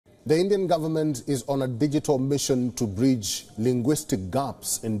The Indian government is on a digital mission to bridge linguistic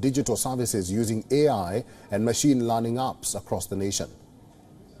gaps in digital services using AI and machine learning apps across the nation.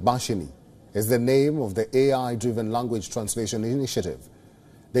 Bhashini is the name of the AI-driven language translation initiative.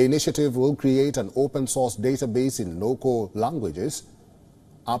 The initiative will create an open-source database in local languages.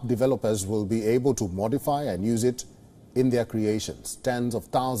 App developers will be able to modify and use it in their creations. Tens of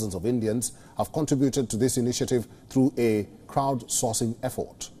thousands of Indians have contributed to this initiative through a crowdsourcing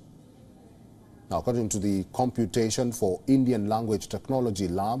effort. Now, according to the Computation for Indian Language Technology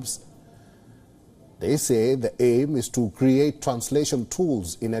Labs, they say the aim is to create translation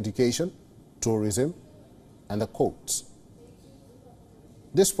tools in education, tourism, and the courts.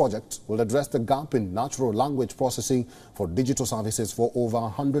 This project will address the gap in natural language processing for digital services for over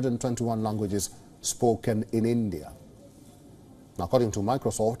 121 languages spoken in India. Now, according to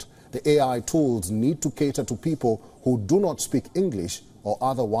Microsoft, the AI tools need to cater to people who do not speak English or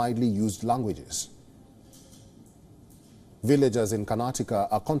other widely used languages. Villagers in Karnataka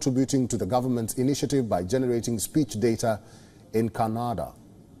are contributing to the government's initiative by generating speech data in Kannada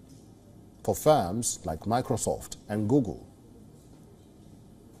for firms like Microsoft and Google.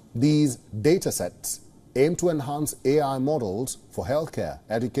 These data sets aim to enhance AI models for healthcare,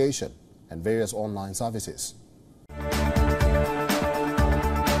 education, and various online services.